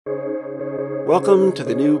Welcome to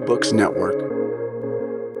the New Books Network.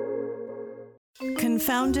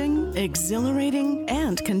 Confounding, exhilarating,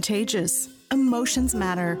 and contagious. Emotions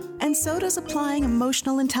matter, and so does applying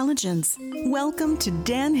emotional intelligence. Welcome to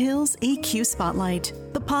Dan Hill's EQ Spotlight,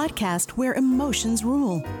 the podcast where emotions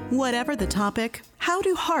rule. Whatever the topic, how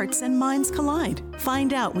do hearts and minds collide?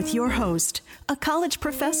 Find out with your host, a college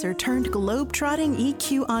professor turned globe-trotting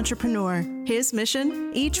EQ entrepreneur. His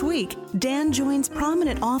mission? Each week, Dan joins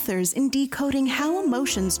prominent authors in decoding how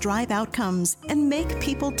emotions drive outcomes and make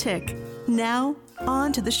people tick. Now,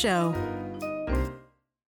 on to the show.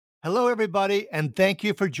 Hello, everybody, and thank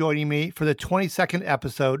you for joining me for the 22nd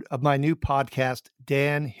episode of my new podcast,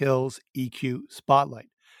 Dan Hill's EQ Spotlight.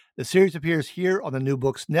 The series appears here on the New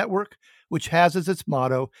Books Network, which has as its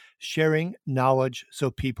motto, sharing knowledge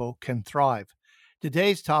so people can thrive.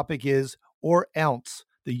 Today's topic is, or else,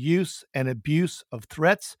 the use and abuse of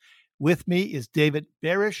threats. With me is David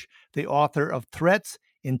Barish, the author of Threats,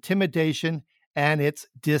 Intimidation, and Its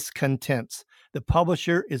Discontents. The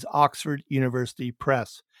publisher is Oxford University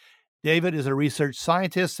Press. David is a research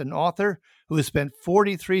scientist and author who has spent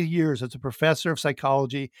 43 years as a professor of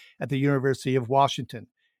psychology at the University of Washington.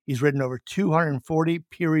 He's written over 240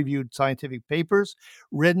 peer-reviewed scientific papers,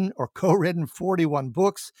 written or co-written 41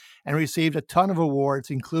 books, and received a ton of awards,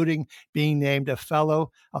 including being named a Fellow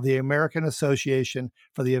of the American Association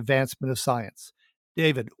for the Advancement of Science.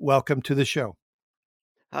 David, welcome to the show.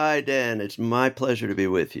 Hi, Dan. It's my pleasure to be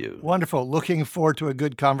with you. Wonderful. Looking forward to a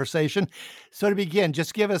good conversation. So to begin,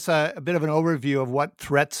 just give us a bit of an overview of what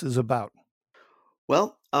Threats is about.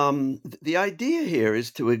 Well, the idea here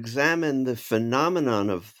is to examine the phenomenon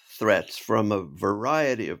of threats from a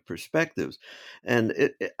variety of perspectives.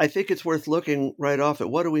 And I think it's worth looking right off at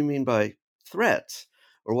what do we mean by threats?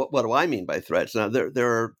 Or what do I mean by threats? Now, there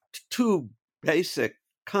are two basic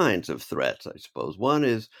kinds of threats, I suppose. One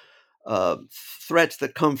is threats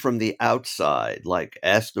that come from the outside, like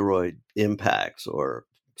asteroid impacts or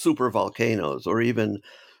supervolcanoes, or even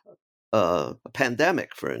a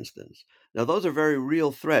pandemic, for instance. Now, those are very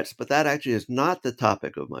real threats, but that actually is not the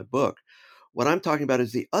topic of my book. What I'm talking about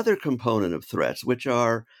is the other component of threats, which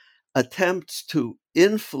are attempts to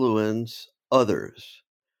influence others,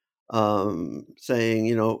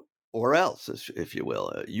 saying, or else, if you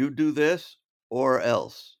will, you do this or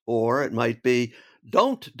else. Or it might be,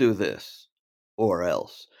 don't do this or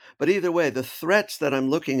else. But either way, the threats that I'm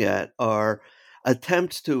looking at are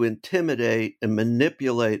attempts to intimidate and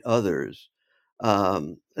manipulate others.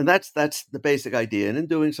 And that's the basic idea. And in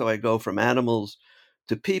doing so, I go from animals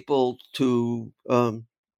to people to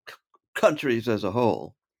countries as a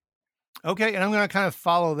whole. Okay, and I'm going to kind of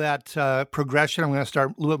follow that progression. I'm going to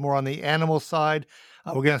start a little bit more on the animal side.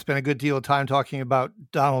 We're going to spend a good deal of time talking about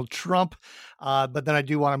Donald Trump, but then I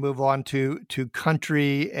do want to move on to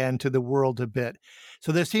country and to the world a bit.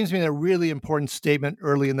 So there seems to be a really important statement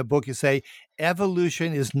early in the book. You say,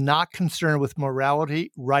 evolution is not concerned with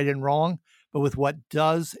morality, right and wrong, but with what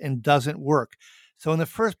does and doesn't work. So in the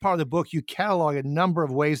first part of the book, you catalog a number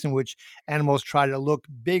of ways in which animals try to look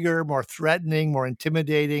bigger, more threatening, more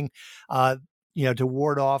intimidating, to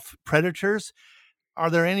ward off predators. Are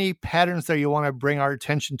there any patterns that you want to bring our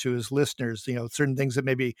attention to as listeners? Certain things that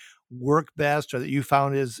maybe work best or that you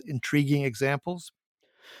found as intriguing examples?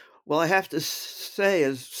 Well, I have to say,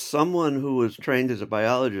 as someone who was trained as a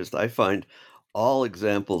biologist, I find all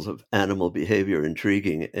examples of animal behavior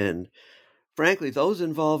intriguing. And frankly, those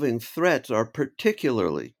involving threats are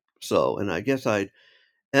particularly so. And I guess I'd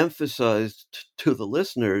emphasize to the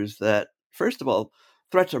listeners that, first of all,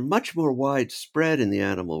 threats are much more widespread in the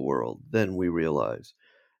animal world than we realize.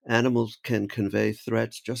 Animals can convey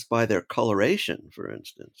threats just by their coloration, for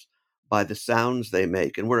instance, by the sounds they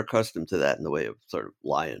make. And we're accustomed to that in the way of sort of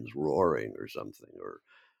lions roaring or something, or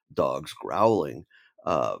dogs growling.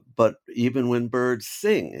 But even when birds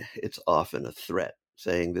sing, it's often a threat,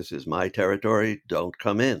 saying, this is my territory, don't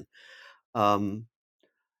come in.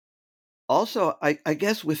 Also, I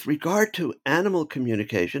guess with regard to animal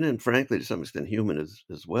communication, and frankly, to some extent human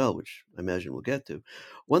as well, which I imagine we'll get to,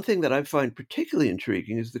 one thing that I find particularly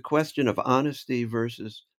intriguing is the question of honesty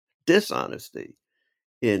versus dishonesty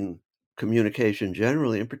in communication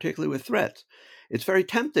generally, and particularly with threats. It's very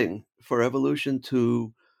tempting for evolution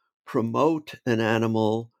to promote an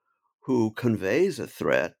animal who conveys a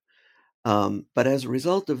threat, but as a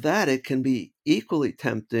result of that, it can be equally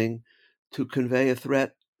tempting to convey a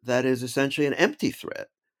threat that is essentially an empty threat.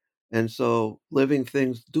 And so living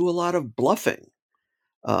things do a lot of bluffing.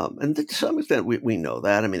 And to some extent, we know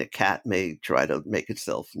that. I mean, a cat may try to make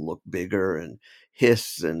itself look bigger and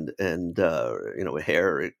hiss and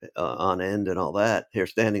hair on end and all that, hair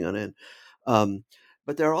standing on end.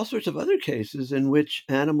 But there are all sorts of other cases in which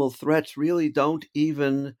animal threats really don't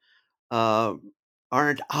even uh,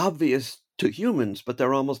 aren't obvious to humans, but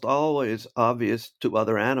they're almost always obvious to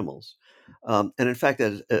other animals. And in fact,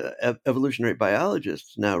 as evolutionary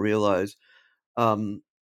biologists now realize, um,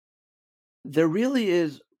 there really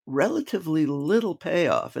is relatively little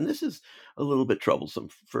payoff, and this is a little bit troublesome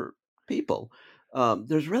for people.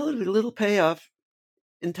 There's relatively little payoff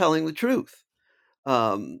in telling the truth,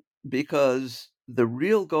 because the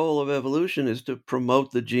real goal of evolution is to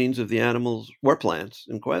promote the genes of the animals or plants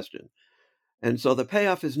in question. And so the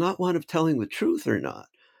payoff is not one of telling the truth or not,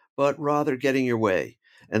 but rather getting your way.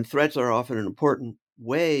 And threats are often an important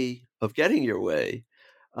way of getting your way,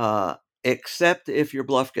 uh, except if your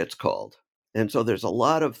bluff gets called. And so there's a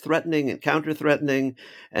lot of threatening and counter threatening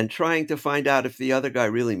and trying to find out if the other guy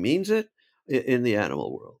really means it in the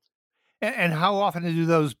animal world. And how often do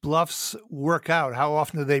those bluffs work out? How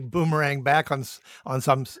often do they boomerang back on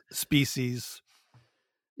some species?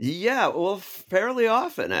 Yeah, well, fairly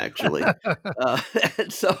often, actually. uh,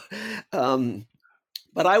 and so, um,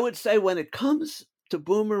 but I would say when it comes to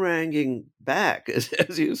boomeranging back,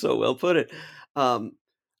 as you so well put it, um,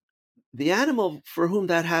 the animal for whom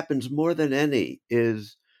that happens more than any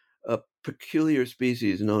is a peculiar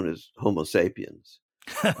species known as Homo sapiens.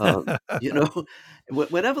 You know,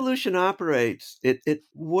 when evolution operates, it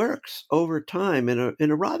works over time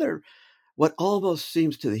in a rather what almost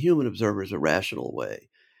seems to the human observers a rational way.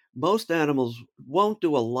 Most animals won't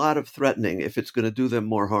do a lot of threatening if it's going to do them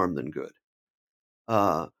more harm than good.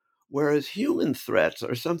 Uh, Whereas human threats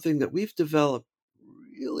are something that we've developed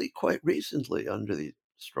really quite recently under the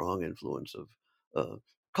strong influence of uh,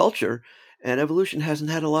 culture, and evolution hasn't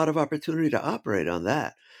had a lot of opportunity to operate on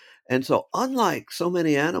that. And so, unlike so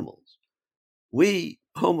many animals, we,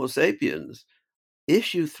 Homo sapiens,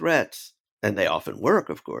 issue threats, and they often work,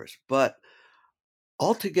 of course, but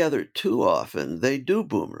altogether too often they do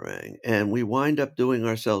boomerang, and we wind up doing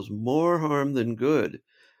ourselves more harm than good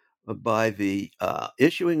by the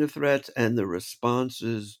issuing of threats and the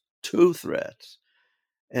responses to threats.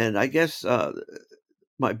 And I guess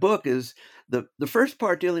my book is the first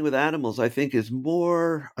part dealing with animals, I think, is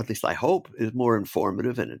more, at least I hope, is more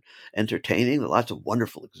informative and entertaining. There are lots of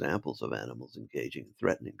wonderful examples of animals engaging in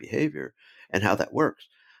threatening behavior and how that works.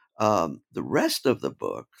 The rest of the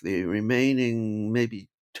book, the remaining maybe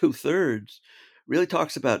two-thirds, really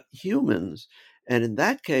talks about humans. And in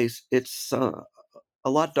that case, it's a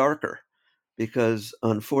lot darker because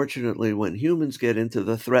unfortunately, when humans get into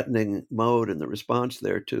the threatening mode and the response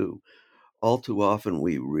there too, all too often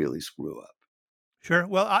we really screw up. Sure.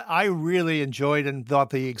 Well, I really enjoyed and thought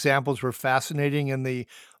the examples were fascinating in the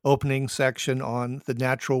opening section on the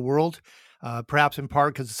natural world. Perhaps in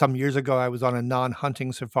part because some years ago I was on a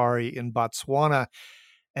non-hunting safari in Botswana,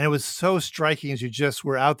 and it was so striking as you just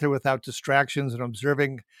were out there without distractions and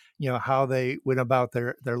observing, how they went about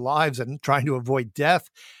their lives and trying to avoid death.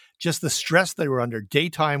 Just the stress they were under.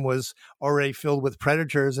 Daytime was already filled with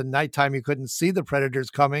predators, and nighttime you couldn't see the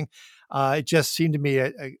predators coming. It just seemed to me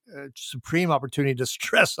a supreme opportunity to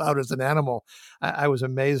stress out as an animal. I was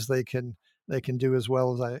amazed they can do as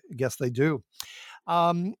well as I guess they do.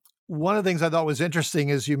 Um, One of the things I thought was interesting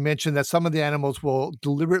is you mentioned that some of the animals will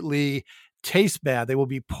deliberately taste bad. They will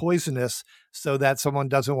be poisonous so that someone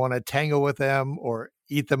doesn't want to tangle with them or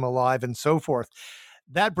eat them alive and so forth.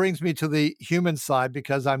 That brings me to the human side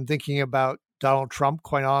because I'm thinking about Donald Trump,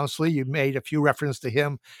 quite honestly. You made a few references to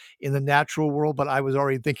him in the natural world, but I was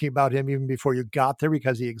already thinking about him even before you got there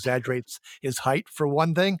because he exaggerates his height, for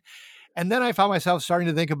one thing. And then I found myself starting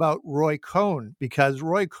to think about Roy Cohn because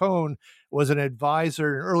Roy Cohn was an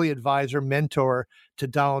advisor, an early advisor, mentor to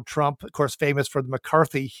Donald Trump, of course, famous for the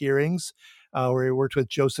McCarthy hearings, where he worked with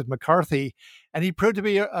Joseph McCarthy. And he proved to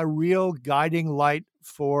be a real guiding light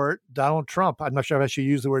for Donald Trump. I'm not sure if I should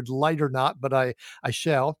use the word light or not, but I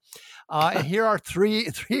shall. And here are three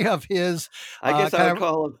of his. I guess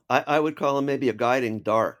I would call him maybe a guiding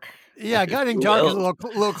dark. Yeah, guiding dark is a little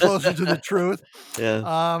closer to the truth. Yeah.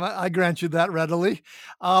 I grant you that readily.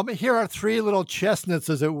 Here are three little chestnuts,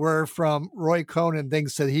 as it were, from Roy Cohn and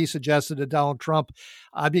things that he suggested to Donald Trump.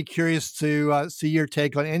 I'd be curious to see your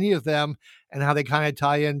take on any of them and how they kind of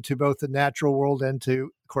tie into both the natural world and to,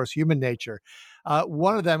 of course, human nature.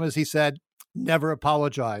 One of them is he said, never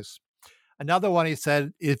apologize. Another one he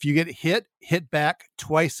said, if you get hit back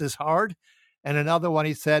twice as hard. And another one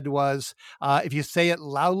he said was, if you say it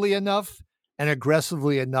loudly enough and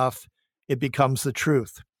aggressively enough, it becomes the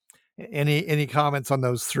truth. Any comments on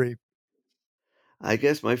those three? I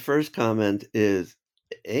guess my first comment is,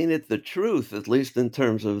 ain't it the truth, at least in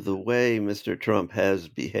terms of the way Mr. Trump has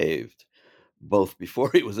behaved? both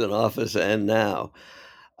before he was in office and now.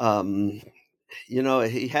 Um,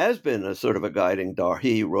 he has been a sort of a guiding dark.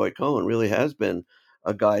 Roy Cohen, really has been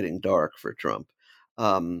a guiding dark for Trump.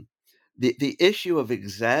 Um, the issue of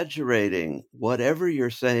exaggerating whatever you're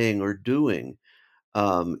saying or doing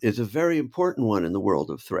is a very important one in the world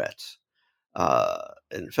of threats.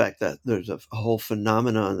 In fact, that there's a whole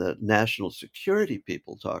phenomenon that national security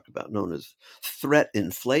people talk about, known as threat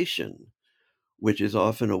inflation, which is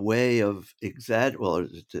often a way of it's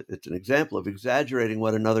an example of exaggerating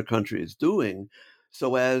what another country is doing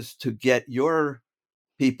so as to get your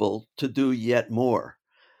people to do yet more.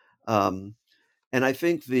 Um, and I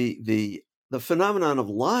think the phenomenon of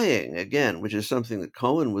lying, again, which is something that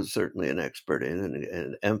Cohen was certainly an expert in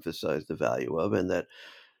and emphasized the value of, and that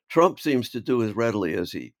Trump seems to do as readily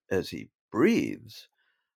as he breathes,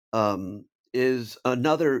 is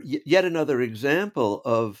yet another example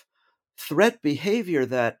of threat behavior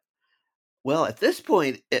that, well, at this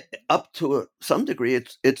point, up to some degree,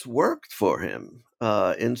 it's worked for him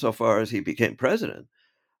insofar as he became president.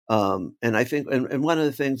 And I think, and one of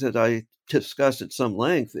the things that I discuss at some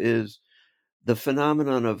length is the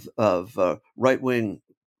phenomenon of right wing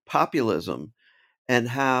populism, and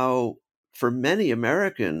how for many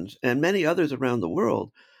Americans and many others around the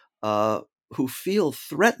world who feel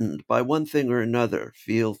threatened by one thing or another,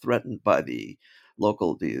 feel threatened by the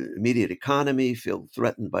immediate economy, feel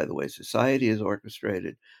threatened by the way society is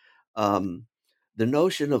orchestrated, um, the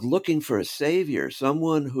notion of looking for a savior,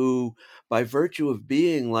 someone who, by virtue of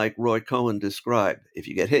being like Roy Cohen described, if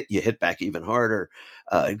you get hit, you hit back even harder,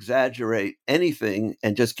 exaggerate anything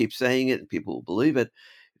and just keep saying it and people will believe it.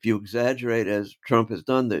 If you exaggerate, as Trump has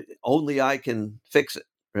done, only I can fix it,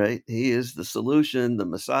 right? He is the solution, the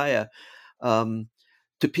Messiah. Um,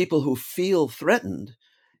 to people who feel threatened,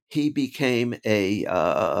 he became a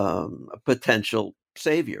potential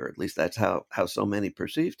savior. At least that's how so many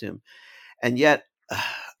perceived him. And yet,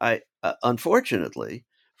 unfortunately,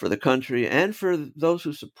 for the country and for those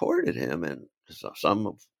who supported him, and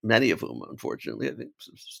many of whom, unfortunately, I think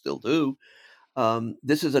still do,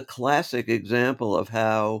 this is a classic example of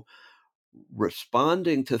how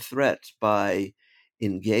responding to threats by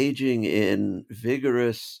engaging in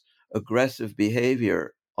vigorous, aggressive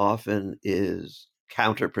behavior often is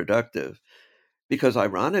counterproductive, because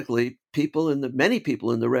ironically, many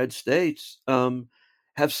people in the red states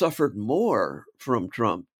have suffered more from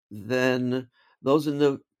Trump than those in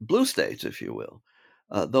the blue states, if you will.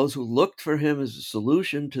 Those who looked for him as a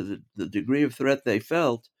solution to the degree of threat they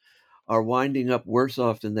felt are winding up worse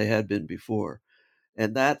off than they had been before.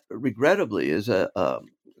 And that, regrettably, is a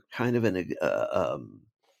kind of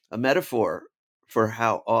a metaphor for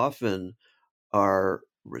how often our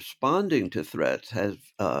responding to threats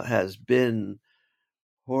has been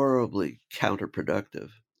horribly counterproductive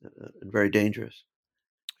and very dangerous.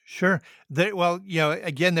 Sure. Well,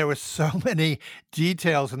 again, there were so many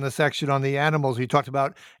details in the section on the animals. We talked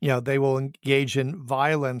about, they will engage in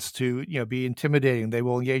violence to, be intimidating. They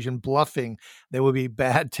will engage in bluffing. They will be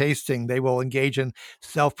bad tasting. They will engage in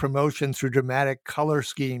self-promotion through dramatic color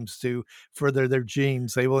schemes to further their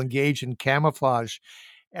genes. They will engage in camouflage.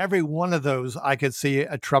 Every one of those, I could see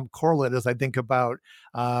a Trump correlate as I think about,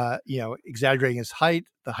 exaggerating his height,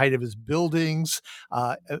 the height of his buildings,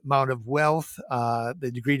 amount of wealth, the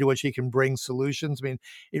degree to which he can bring solutions. I mean,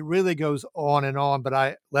 it really goes on and on.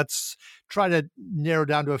 But let's try to narrow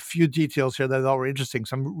down to a few details here that are interesting.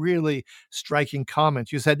 Some really striking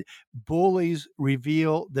comments. You said bullies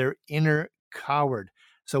reveal their inner coward.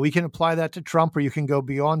 So we can apply that to Trump, or you can go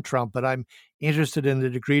beyond Trump. But I'm interested in the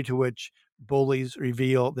degree to which bullies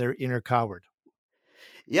reveal their inner coward.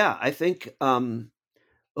 Yeah, I think, well,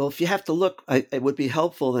 if you have to look, it would be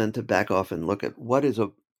helpful then to back off and look at what is a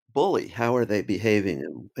bully, how are they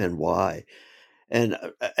behaving, and why. And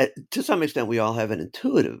to some extent, we all have an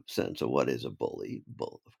intuitive sense of what is a bully.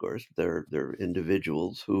 Of course, they're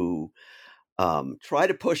individuals who try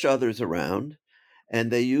to push others around, and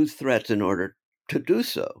they use threats in order to do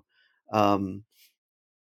so. Um,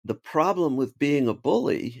 the problem with being a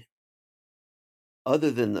bully,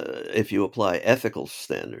 other than if you apply ethical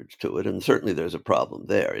standards to it, and certainly there's a problem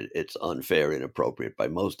there, it's unfair, inappropriate by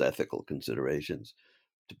most ethical considerations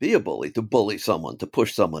to be a bully, to bully someone, to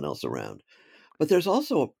push someone else around. But there's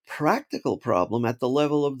also a practical problem at the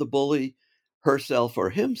level of the bully herself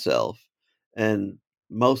or himself, and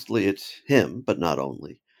mostly it's him, but not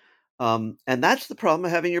only. And that's the problem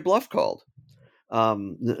of having your bluff called.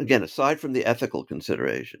 Again, aside from the ethical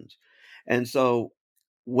considerations. And so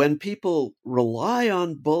when people rely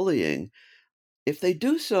on bullying, if they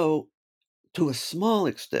do so to a small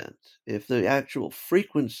extent, if the actual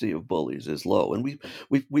frequency of bullies is low, and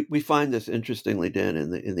we find this interestingly, Dan,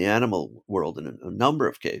 in the animal world in a number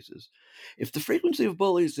of cases, if the frequency of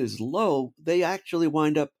bullies is low, they actually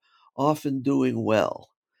wind up often doing well.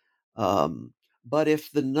 Um, but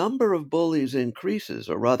if the number of bullies increases,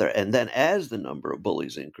 or rather, and then as the number of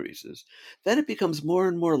bullies increases, then it becomes more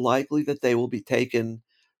and more likely that they will be taken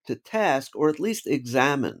to task or at least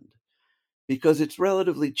examined, because it's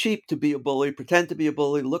relatively cheap to be a bully, pretend to be a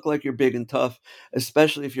bully, look like you're big and tough,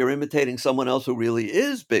 especially if you're imitating someone else who really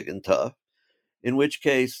is big and tough, in which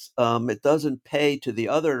case it doesn't pay to the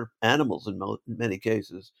other animals in many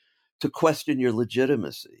cases to question your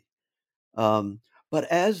legitimacy. Um, but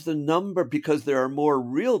as the number, because there are more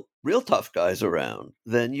real tough guys around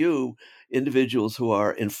than you, individuals who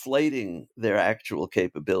are inflating their actual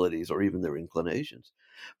capabilities or even their inclinations.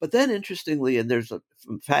 But then, interestingly, and there's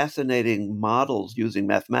fascinating models using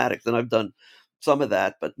mathematics, and I've done some of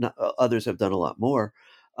that, but others have done a lot more.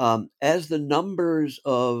 As the numbers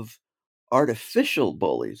of artificial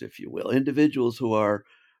bullies, if you will, individuals who are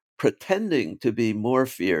pretending to be more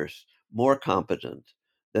fierce, more competent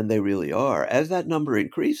than they really are, as that number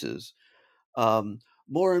increases, um,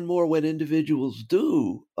 more and more when individuals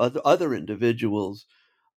do, other individuals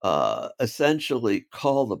essentially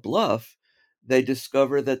call the bluff, they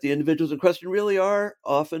discover that the individuals in question really are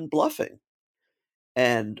often bluffing.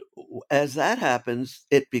 And as that happens,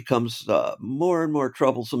 it becomes more and more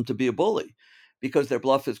troublesome to be a bully, because their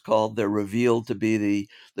bluff is called, they're revealed to be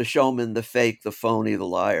the showman, the fake, the phony, the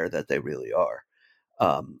liar that they really are.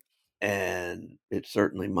 Um, and it's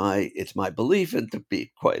my belief, and to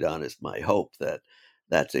be quite honest, my hope, that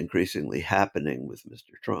that's increasingly happening with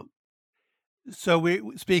Mr. Trump.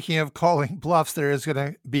 So speaking of calling bluffs, there is going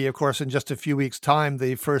to be, of course, in just a few weeks' time,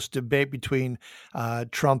 the first debate between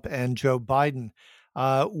Trump and Joe Biden.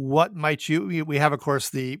 What might we have, of course,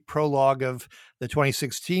 the prologue of the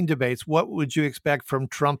 2016 debates. What would you expect from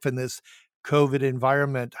Trump in this COVID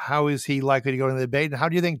environment? How is he likely to go in the debate? And how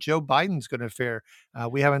do you think Joe Biden's going to fare?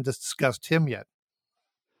 We haven't discussed him yet.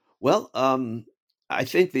 Well, I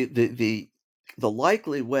think the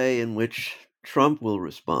likely way in which Trump will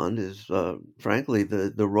respond is, frankly,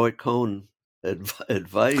 the Roy Cohn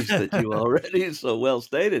advice that you already so well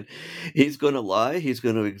stated. He's going to lie. He's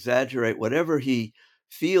going to exaggerate whatever he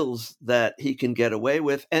feels that he can get away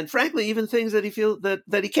with, and frankly, even things that he feels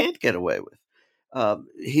that he can't get away with.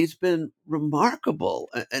 He's been remarkable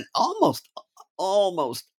and almost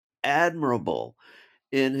admirable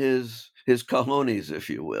in his cojones, if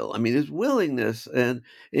you will. I mean, his willingness and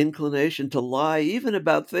inclination to lie, even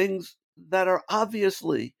about things that are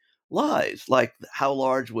obviously lies, like how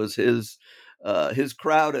large was his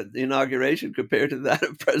crowd at the inauguration compared to that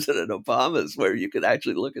of President Obama's, where you could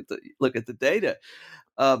actually look at the data.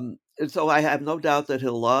 And so I have no doubt that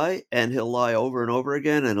he'll lie, and he'll lie over and over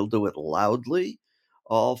again, and he'll do it loudly,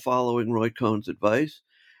 all following Roy Cohn's advice.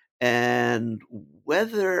 And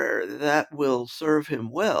whether that will serve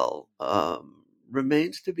him well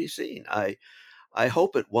remains to be seen. I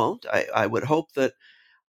hope it won't. I would hope that,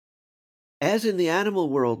 as in the animal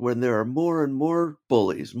world, when there are more and more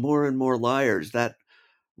bullies, more and more liars, that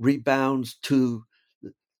rebounds to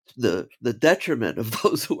the detriment of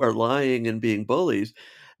those who are lying and being bullies.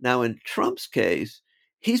 Now, in Trump's case,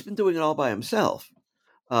 he's been doing it all by himself.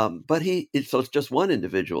 So it's just one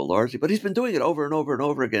individual largely, but he's been doing it over and over and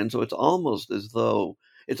over again. So it's almost as though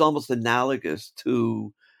it's almost analogous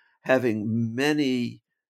to having many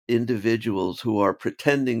individuals who are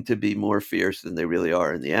pretending to be more fierce than they really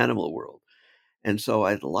are in the animal world. And so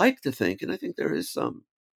I'd like to think, and I think there is some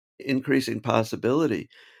increasing possibility,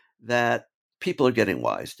 that people are getting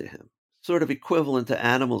wise to him, sort of equivalent to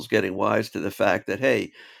animals getting wise to the fact that,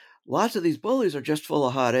 hey, lots of these bullies are just full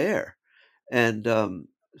of hot air. And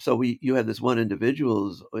so you had this one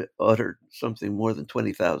individual who's uttered something more than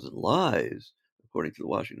 20,000 lies, according to the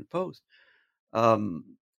Washington Post.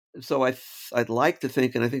 Um, so I'd like to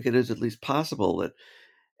think, and I think it is at least possible, that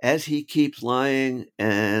as he keeps lying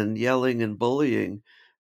and yelling and bullying,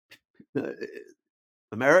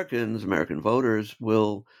 American voters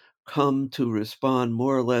will come to respond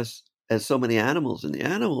more or less as so many animals in the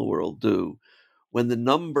animal world do, when the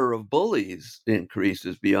number of bullies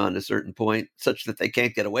increases beyond a certain point, such that they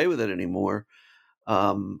can't get away with it anymore.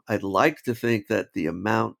 I'd like to think that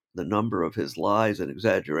the number of his lies and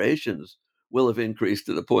exaggerations will have increased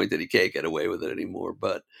to the point that he can't get away with it anymore.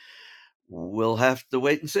 But we'll have to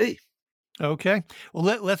wait and see. Okay. Well,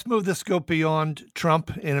 let's move the scope beyond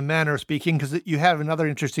Trump in a manner of speaking, because you have another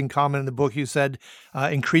interesting comment in the book. You said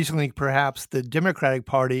increasingly, perhaps, the Democratic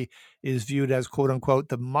Party is viewed as, quote unquote,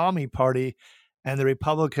 the mommy party. and the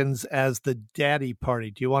Republicans as the daddy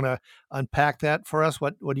party. Do you want to unpack that for us?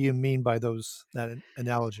 What do you mean by that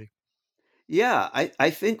analogy? Yeah, I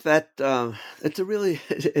think that it's a really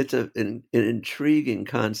it's an intriguing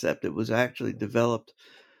concept. It was actually developed,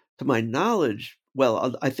 to my knowledge.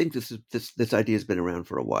 Well, I think this idea has been around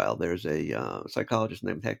for a while. There's a psychologist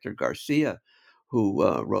named Hector Garcia who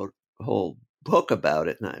wrote a whole book about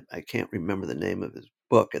it, and I can't remember the name of his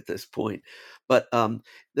book at this point. But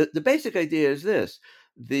the basic idea is this: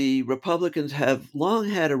 the Republicans have long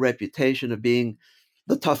had a reputation of being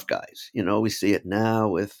the tough guys. We see it now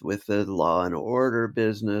with the law and order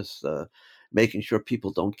business, making sure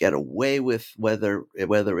people don't get away with whether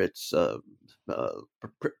it's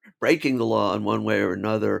breaking the law in one way or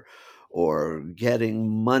another, or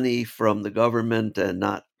getting money from the government and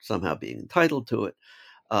not somehow being entitled to it.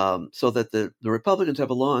 So that the Republicans have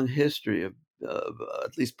a long history of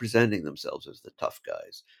at least presenting themselves as the tough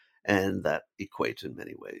guys. And that equates in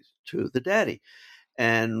many ways to the daddy.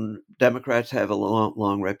 And Democrats have a long,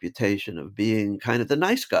 long reputation of being kind of the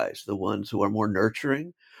nice guys, the ones who are more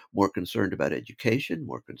nurturing, more concerned about education,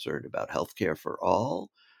 more concerned about health care for all,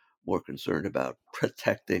 more concerned about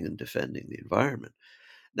protecting and defending the environment.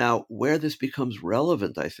 Now, where this becomes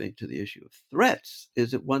relevant, I think, to the issue of threats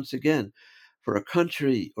is that once again, for a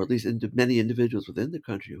country, or at least many individuals within the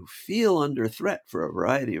country who feel under threat for a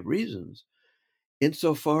variety of reasons,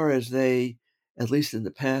 insofar as they, at least in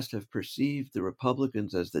the past, have perceived the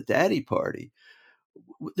Republicans as the daddy party,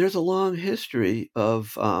 there's a long history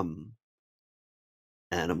of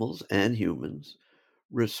animals and humans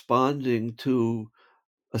responding to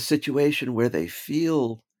a situation where they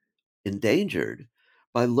feel endangered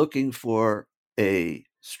by looking for a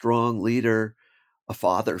strong leader, a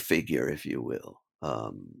father figure, if you will,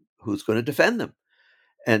 who's going to defend them.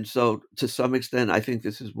 And so, to some extent, I think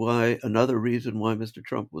this is another reason why Mr.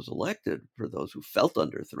 Trump was elected, for those who felt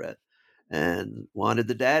under threat and wanted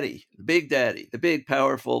the daddy, the big,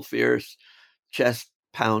 powerful, fierce, chest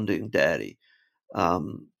pounding daddy,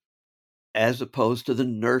 um, as opposed to the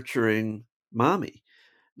nurturing mommy.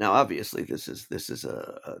 Now, obviously, this is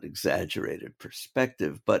an exaggerated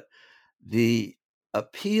perspective, but the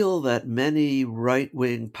appeal that many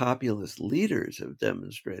right-wing populist leaders have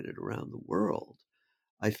demonstrated around the world,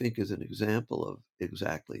 I think, is an example of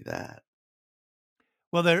exactly that.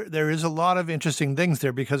 Well, there is a lot of interesting things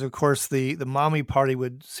there because, of course, the mommy party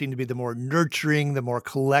would seem to be the more nurturing, the more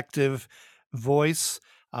collective voice.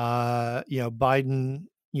 Biden,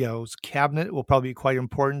 his cabinet will probably be quite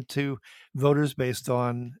important to voters based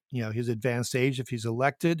on his advanced age if he's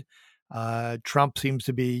elected. Trump seems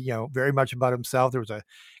to be very much about himself. There was a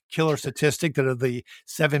killer statistic that of the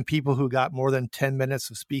 7 people who got more than 10 minutes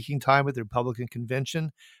of speaking time at the Republican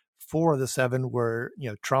convention, 4 of the 7 were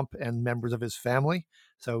Trump and members of his family.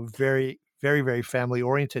 So very, very, very family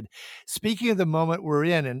oriented. Speaking of the moment we're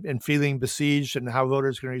in and feeling besieged and how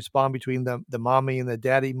voters can respond between the mommy and the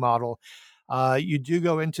daddy model, you do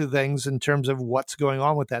go into things in terms of what's going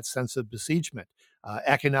on with that sense of besiegement,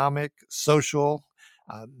 economic, social,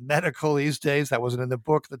 medical these days. That wasn't in the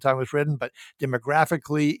book at the time it was written, but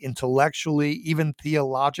demographically, intellectually, even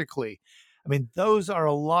theologically. I mean, those are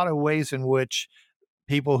a lot of ways in which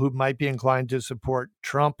people who might be inclined to support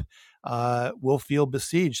Trump will feel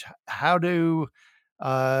besieged. How are they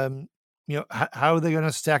going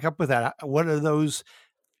to stack up with that? What are those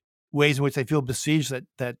ways in which they feel besieged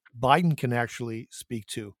that Biden can actually speak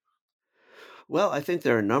to? Well, I think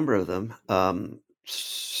there are a number of them.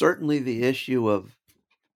 Certainly the issue of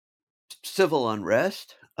civil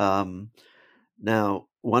unrest. Now,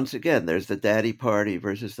 once again, there's the daddy party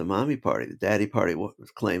versus the mommy party. The daddy party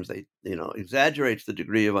claims they, exaggerates the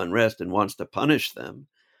degree of unrest and wants to punish them.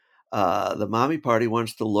 The mommy party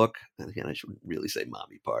wants to look, and again, I shouldn't really say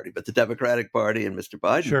mommy party, but the Democratic Party and Mr.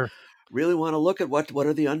 Biden Sure. really want to look at what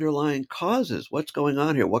are the underlying causes? What's going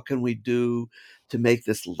on here? What can we do to make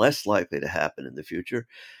this less likely to happen in the future?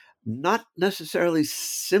 Not necessarily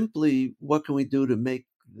simply what can we do to make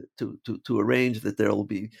to arrange that there will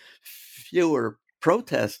be fewer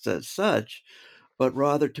protests as such, but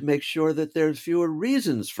rather to make sure that there's fewer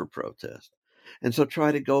reasons for protest. And so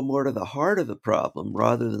try to go more to the heart of the problem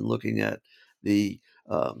rather than looking at the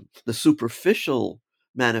superficial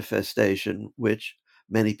manifestation, which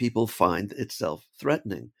many people find itself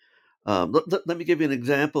threatening. Let me give you an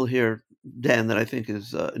example here, Dan, that I think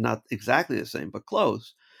is not exactly the same, but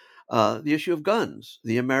close. The issue of guns,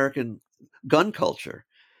 the American gun culture.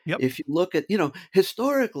 Yep. If you look at,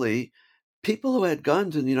 historically, people who had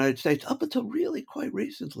guns in the United States up until really quite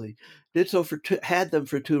recently did so had them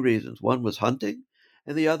for 2 reasons. One was hunting,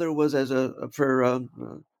 and the other was as for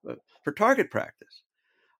target practice.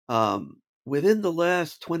 within the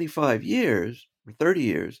last 25 years or 30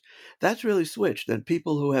 years, that's really switched. And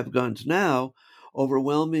people who have guns now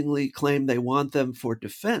overwhelmingly claim they want them for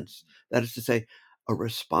defense. That is to say, a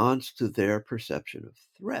response to their perception of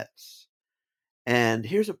threats. And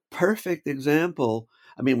here's a perfect example.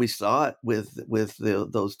 I mean, we saw it with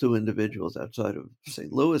those two individuals outside of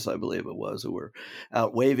St. Louis, I believe it was, who were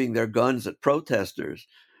out waving their guns at protesters,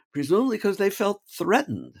 presumably because they felt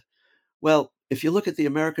threatened. Well, if you look at the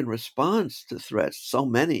American response to threats, so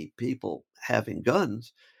many people having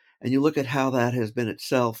guns, and you look at how that has been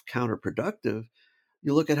itself counterproductive,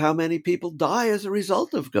 you look at how many people die as a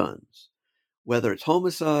result of guns, whether it's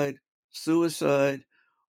homicide, suicide,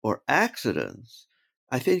 or accidents.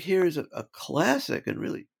 I think here is a classic and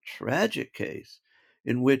really tragic case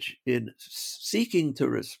in which, in seeking to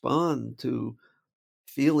respond to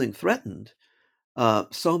feeling threatened,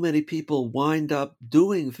 so many people wind up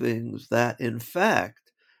doing things that, in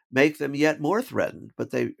fact, make them yet more threatened,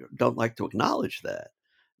 but they don't like to acknowledge that.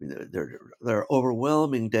 I mean, there are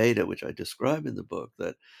overwhelming data, which I describe in the book,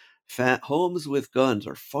 that homes with guns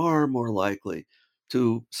are far more likely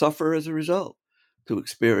to suffer as a result, to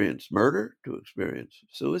experience murder, to experience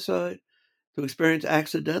suicide, to experience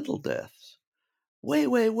accidental deaths. Way,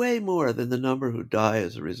 way, way more than the number who die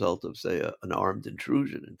as a result of, say, an armed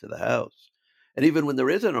intrusion into the house. And even when there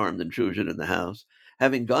is an armed intrusion in the house,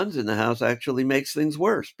 having guns in the house actually makes things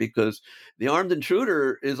worse because the armed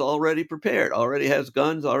intruder is already prepared, already has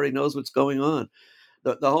guns, already knows what's going on.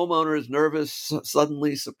 The homeowner is nervous,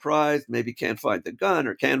 suddenly surprised, maybe can't find the gun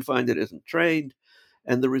or can find it, isn't trained.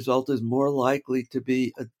 And the result is more likely to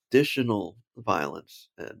be additional violence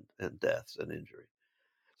and deaths and injury.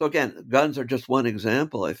 So again, guns are just one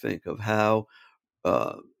example, I think, of how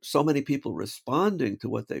so many people responding to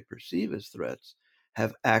what they perceive as threats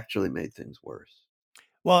have actually made things worse.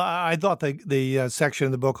 Well, I thought the section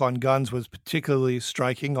in the book on guns was particularly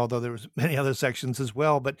striking, although there was many other sections as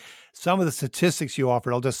well. But some of the statistics you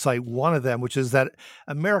offered, I'll just cite one of them, which is that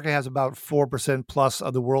America has about 4% plus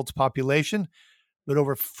of the world's population, but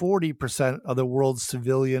over 40% of the world's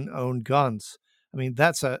civilian-owned guns. I mean,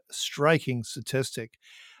 that's a striking statistic.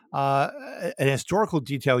 An historical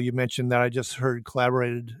detail you mentioned that I just heard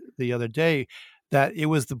collaborated the other day, that it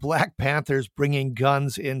was the Black Panthers bringing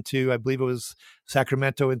guns into, I believe it was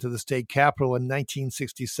Sacramento, into the state capitol in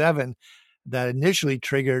 1967 that initially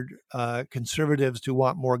triggered conservatives to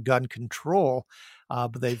want more gun control.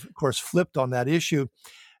 But they've, of course, flipped on that issue.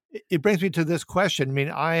 It brings me to this question. I mean,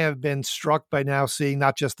 I have been struck by now seeing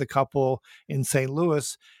not just the couple in St.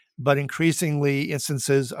 Louis, but increasingly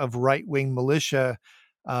instances of right-wing militia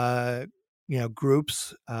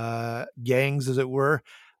groups, gangs, as it were,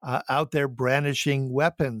 out there brandishing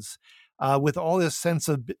weapons. With all this sense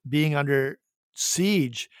of being under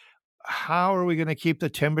siege, how are we going to keep the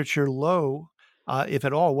temperature low, if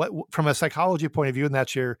at all? What, from a psychology point of view, and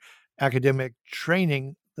that's your academic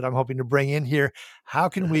training that I'm hoping to bring in here, how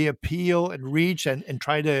can we appeal and reach and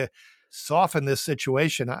try to soften this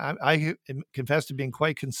situation? I confess to being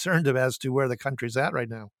quite concerned as to where the country's at right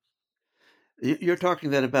now. You're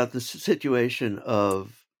talking then about the situation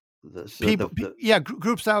of people,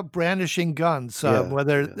 groups out brandishing guns. I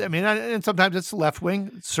mean, and sometimes it's left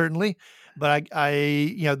wing, certainly, but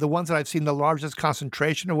I the ones that I've seen the largest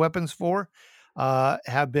concentration of weapons for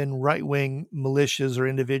have been right wing militias or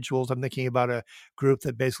individuals. I'm thinking about a group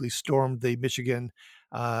that basically stormed the Michigan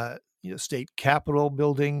state capitol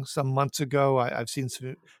building some months ago. I've seen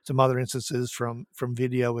some other instances from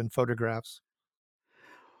video and photographs.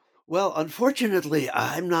 Well, unfortunately,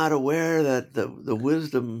 I'm not aware that the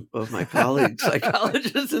wisdom of my colleague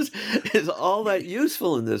psychologists is all that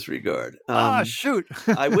useful in this regard. Shoot.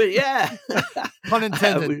 I would, yeah. Pun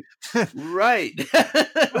intended. Right.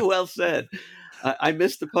 Well said. I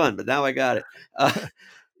missed the pun, but now I got it.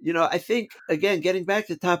 I think, again, getting back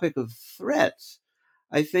to the topic of threats,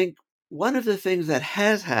 I think one of the things that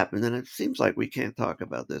has happened, and it seems like we can't talk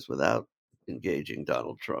about this without engaging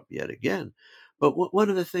Donald Trump yet again, but one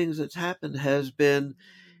of the things that's happened has been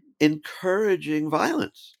encouraging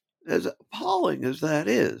violence, as appalling as that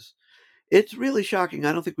is. It's really shocking.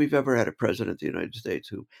 I don't think we've ever had a president of the United States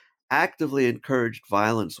who actively encouraged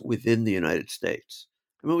violence within the United States.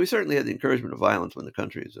 I mean, we certainly had the encouragement of violence when the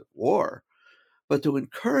country is at war, but to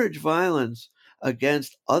encourage violence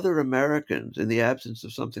against other Americans in the absence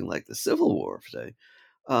of something like the Civil War, say,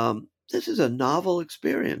 this is a novel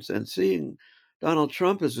experience. And seeing Donald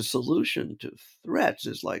Trump as a solution to threats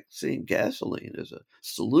is like seeing gasoline as a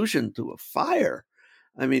solution to a fire.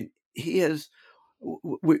 I mean,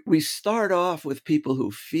 we start off with people who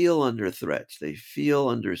feel under threats. They feel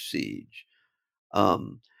under siege.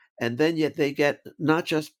 And then yet they get not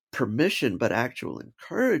just permission, but actual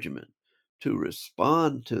encouragement to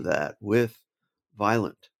respond to that with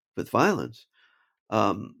violence.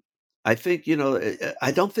 Um, I think,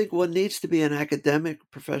 I don't think one needs to be an academic,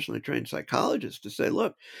 professionally trained psychologist to say,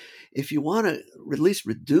 look, if you want to at least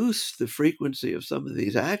reduce the frequency of some of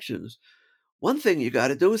these actions, one thing you got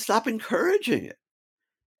to do is stop encouraging it.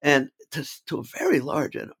 And to a very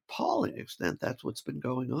large and appalling extent, that's what's been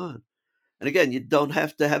going on. And again, you don't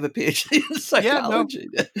have to have a PhD in Yeah, no. psychology.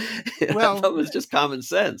 Well, That was just common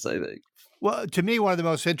sense, I think. Well, to me, one of the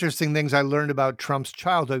most interesting things I learned about Trump's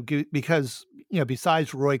childhood, because,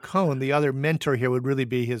 besides Roy Cohn, the other mentor here would really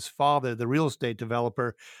be his father, the real estate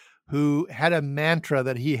developer, who had a mantra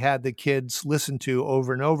that he had the kids listen to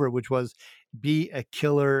over and over, which was be a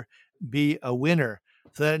killer, be a winner.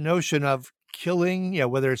 So that notion of killing,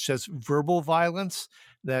 whether it's just verbal violence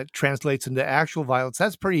that translates into actual violence,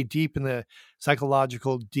 that's pretty deep in the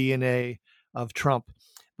psychological DNA of Trump.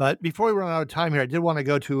 But before we run out of time here, I did want to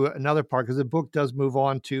go to another part because the book does move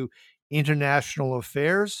on to international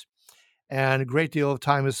affairs, and a great deal of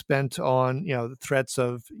time is spent on, the threats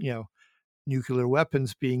of, nuclear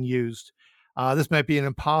weapons being used. This might be an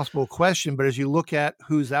impossible question, but as you look at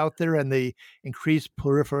who's out there and the increased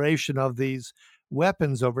proliferation of these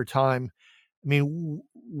weapons over time, I mean,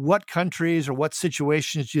 what countries or what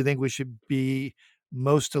situations do you think we should be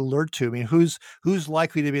most alert to? I mean, who's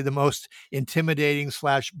likely to be the most intimidating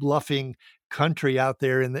 / bluffing country out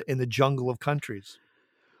there in the jungle of countries?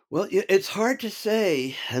 Well, it's hard to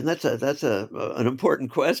say, and that's an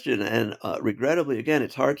important question. And regrettably, again,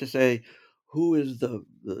 it's hard to say who is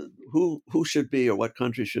who should be, or what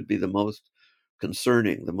country should be the most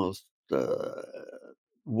concerning, the most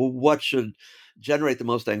what should generate the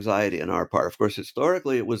most anxiety on our part. Of course,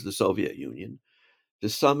 historically, it was the Soviet Union. To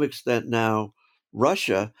some extent now,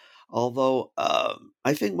 Russia. Although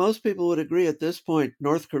I think most people would agree at this point,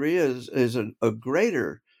 North Korea is a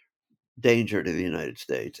greater danger to the United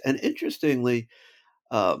States. And interestingly,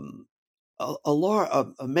 um,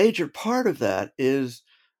 a major part of that is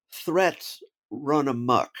threats run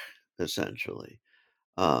amok, essentially.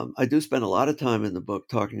 I do spend a lot of time in the book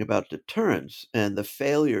talking about deterrence and the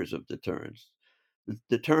failures of deterrence.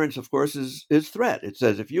 Deterrence, of course, is threat. It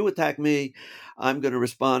says, if you attack me, I'm going to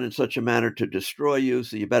respond in such a manner to destroy you,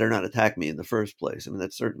 so you better not attack me in the first place. I mean,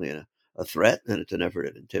 that's certainly a threat, and it's an effort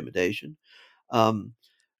at intimidation. Um,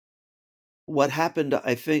 what happened,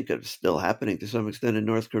 I think, is still happening to some extent in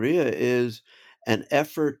North Korea, is an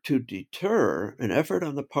effort to deter, an effort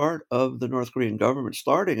on the part of the North Korean government,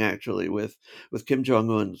 starting actually with Kim Jong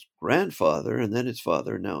Un's grandfather and then his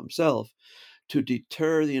father and now himself, to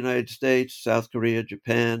deter the United States, South Korea,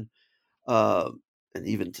 Japan, uh, and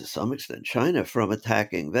even to some extent China from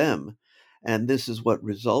attacking them. And this is what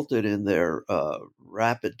resulted in their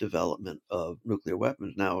rapid development of nuclear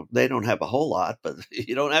weapons. Now, they don't have a whole lot, but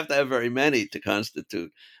you don't have to have very many to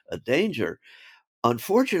constitute a danger.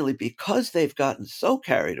 Unfortunately, because they've gotten so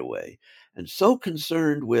carried away and so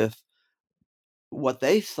concerned with what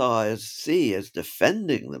they see as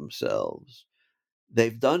defending themselves,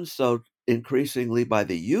 they've done so increasingly by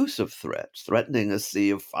the use of threats, threatening a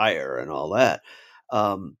sea of fire and all that.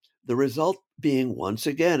 The result being, once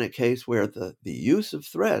again, a case where the use of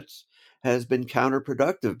threats has been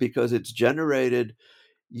counterproductive because it's generated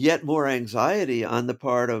yet more anxiety on the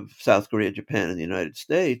part of South Korea, Japan, and the United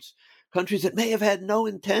States, countries that may have had no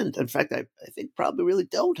intent. In fact, I think probably really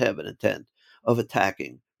don't have an intent of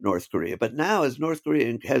attacking North Korea. But now, as North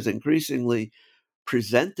Korea has increasingly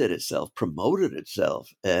presented itself, promoted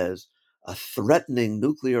itself as a threatening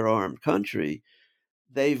nuclear armed country,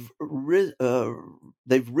 they've risen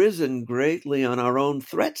greatly on our own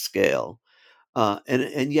threat scale.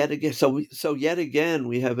 And yet again, so yet again,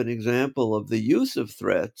 we have an example of the use of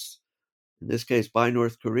threats, in this case by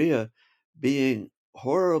North Korea, being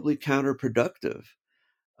horribly counterproductive.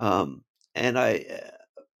 And I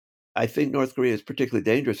think North Korea is particularly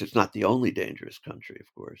dangerous. It's not the only dangerous country,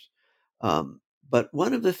 of course. But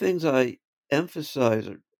one of the things I emphasize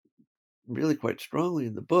really quite strongly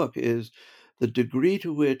in the book is the degree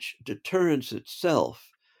to which deterrence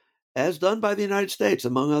itself, as done by the United States,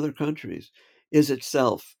 among other countries, is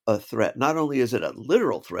itself a threat. Not only is it a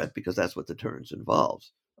literal threat, because that's what deterrence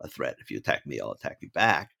involves, a threat. If you attack me, I'll attack you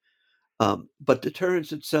back. But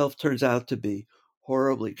deterrence itself turns out to be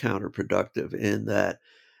horribly counterproductive in that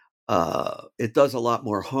it does a lot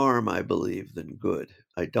more harm, I believe, than good.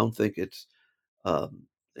 I don't think it's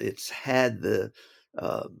had the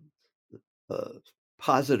um,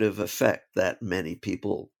 positive effect that many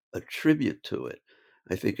people attribute to it.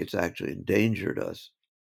 I think it's actually endangered us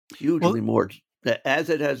Well, hugely more, as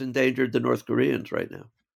it has endangered the North Koreans right now.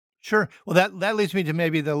 Sure. Well, that leads me to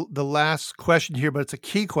maybe the last question here, but it's a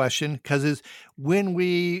key question because is when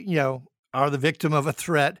we, are the victim of a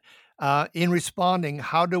threat, in responding,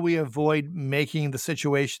 how do we avoid making the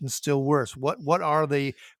situation still worse? What are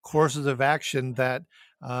the courses of action that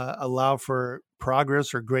allow for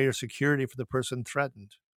progress or greater security for the person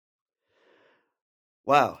threatened?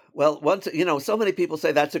 Wow. Well, once so many people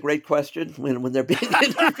say that's a great question when they're being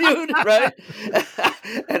interviewed, right?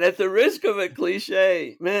 And at the risk of a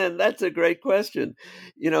cliche, man, that's a great question.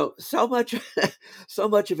 So much, so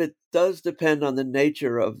much of it does depend on the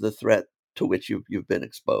nature of the threat to which you've been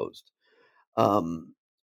exposed. Um,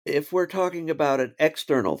 if we're talking about an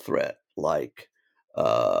external threat like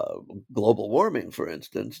uh, global warming, for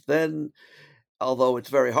instance, then although it's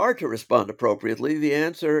very hard to respond appropriately, the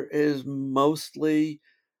answer is mostly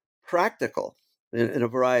practical in a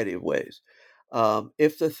variety of ways.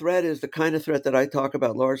 If the threat is the kind of threat that I talk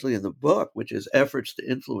about largely in the book, which is efforts to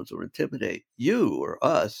influence or intimidate you or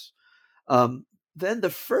us, then the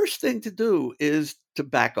first thing to do is to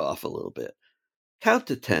back off a little bit. Count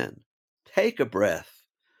to 10, take a breath.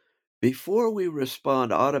 Before we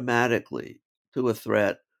respond automatically to a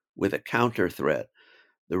threat with a counter threat,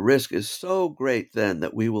 the risk is so great then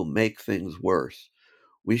that we will make things worse.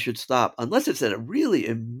 We should stop unless it's a really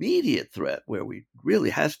immediate threat where we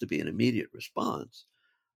really has to be an immediate response.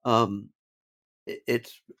 Um,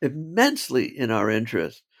 it's immensely in our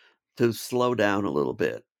interest to slow down a little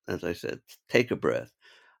bit. As I said, take a breath,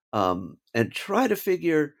 and try to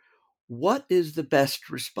figure what is the best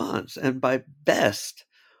response. And by best,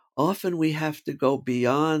 often we have to go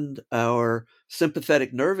beyond our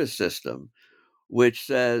sympathetic nervous system, which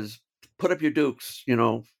says, put up your dukes,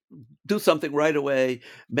 do something right away,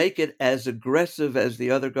 make it as aggressive as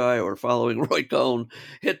the other guy, or following Roy Cohn,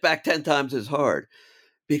 hit back 10 times as hard.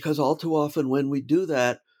 Because all too often when we do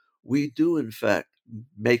that, we do in fact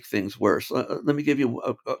make things worse. Let me give you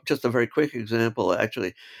just a very quick example.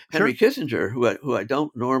 Actually, Sure. Henry Kissinger, who I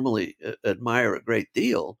don't normally admire a great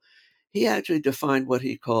deal, he actually defined what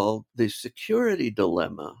he called the security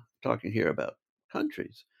dilemma, talking here about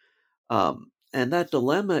countries. And that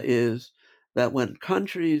dilemma is that when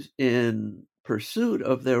countries in pursuit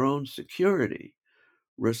of their own security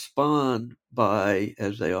respond by,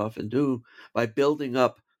 as they often do, by building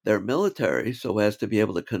up their military so as to be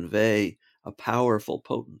able to convey a powerful,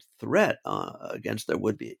 potent threat against their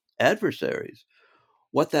would-be adversaries,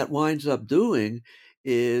 what that winds up doing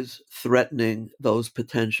is threatening those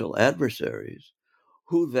potential adversaries,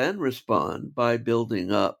 who then respond by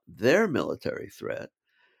building up their military threat.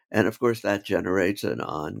 And of course, that generates an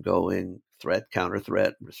ongoing threat, counter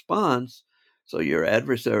threat response. So your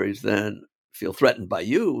adversaries then feel threatened by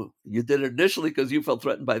you. You did it initially because you felt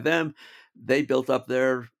threatened by them. They built up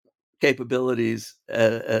their capabilities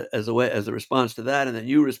as a response to that, and then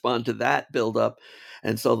you respond to that buildup.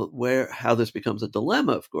 And so, how this becomes a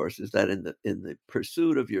dilemma, of course, is that in the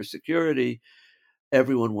pursuit of your security,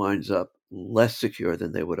 everyone winds up less secure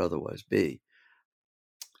than they would otherwise be.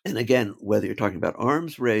 And again, whether you're talking about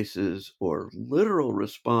arms races or literal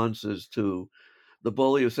responses to the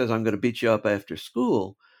bully who says, I'm going to beat you up after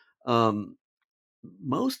school, um,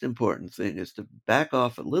 most important thing is to back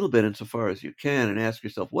off a little bit insofar as you can and ask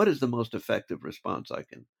yourself, what is the most effective response I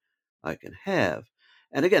can have?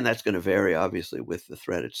 And again, that's going to vary obviously with the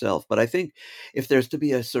threat itself. But I think if there's to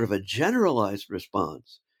be a sort of a generalized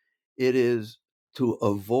response, it is to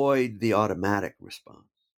avoid the automatic response.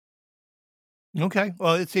 Okay.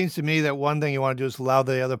 Well, it seems to me that one thing you want to do is allow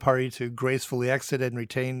the other party to gracefully exit and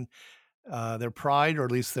retain their pride, or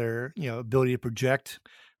at least their ability to project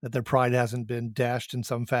that their pride hasn't been dashed in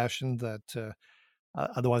some fashion. That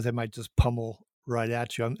otherwise they might just pummel right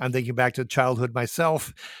at you. I'm thinking back to childhood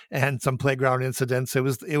myself and some playground incidents. It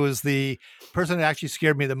was the person that actually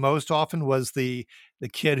scared me the most often was the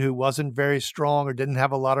kid who wasn't very strong or didn't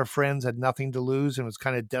have a lot of friends, had nothing to lose, and was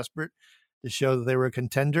kind of desperate to show that they were a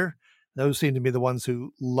contender. Those seem to be the ones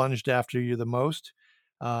who lunged after you the most.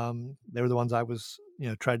 They were the ones I was,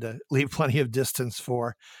 tried to leave plenty of distance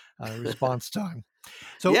for response time.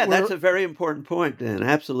 So Yeah, we're that's a very important point, Dan.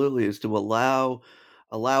 Absolutely, is to allow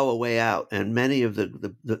a way out. And many of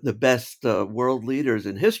the best world leaders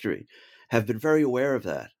in history have been very aware of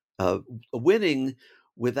that. Winning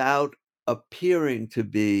without appearing to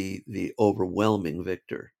be the overwhelming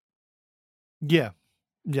victor. yeah,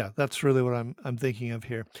 yeah, that's really what I'm thinking of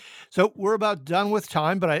here. So we're about done with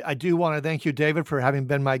time, but I do want to thank you, David, for having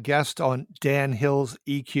been my guest on Dan Hill's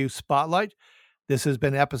EQ Spotlight. This has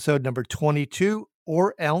been episode number 22,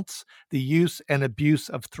 or else, the use and abuse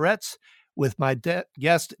of threats, with my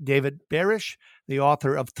guest, David Barish, the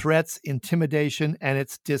author of Threats, Intimidation, and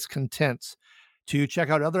Its Discontents. To check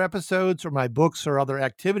out other episodes or my books or other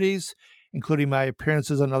activities, including my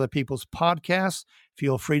appearances on other people's podcasts,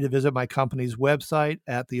 feel free to visit my company's website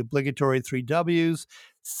at the obligatory 3Ws,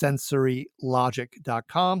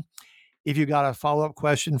 sensorylogic.com. If you got a follow-up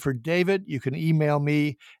question for David, you can email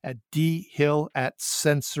me at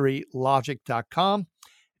dhill@sensorylogic.com.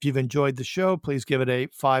 If you've enjoyed the show, please give it a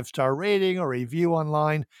 5-star rating or review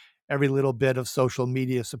online. Every little bit of social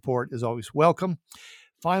media support is always welcome.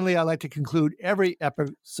 Finally, I like to conclude every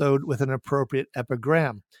episode with an appropriate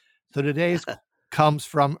epigram. So today's comes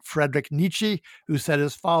from Friedrich Nietzsche, who said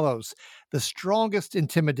as follows: "The strongest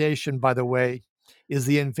intimidation, by the way, is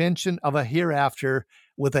the invention of a hereafter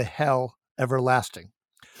with a hell everlasting."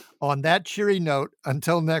 On that cheery note,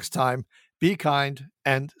 until next time, be kind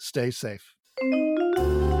and stay safe.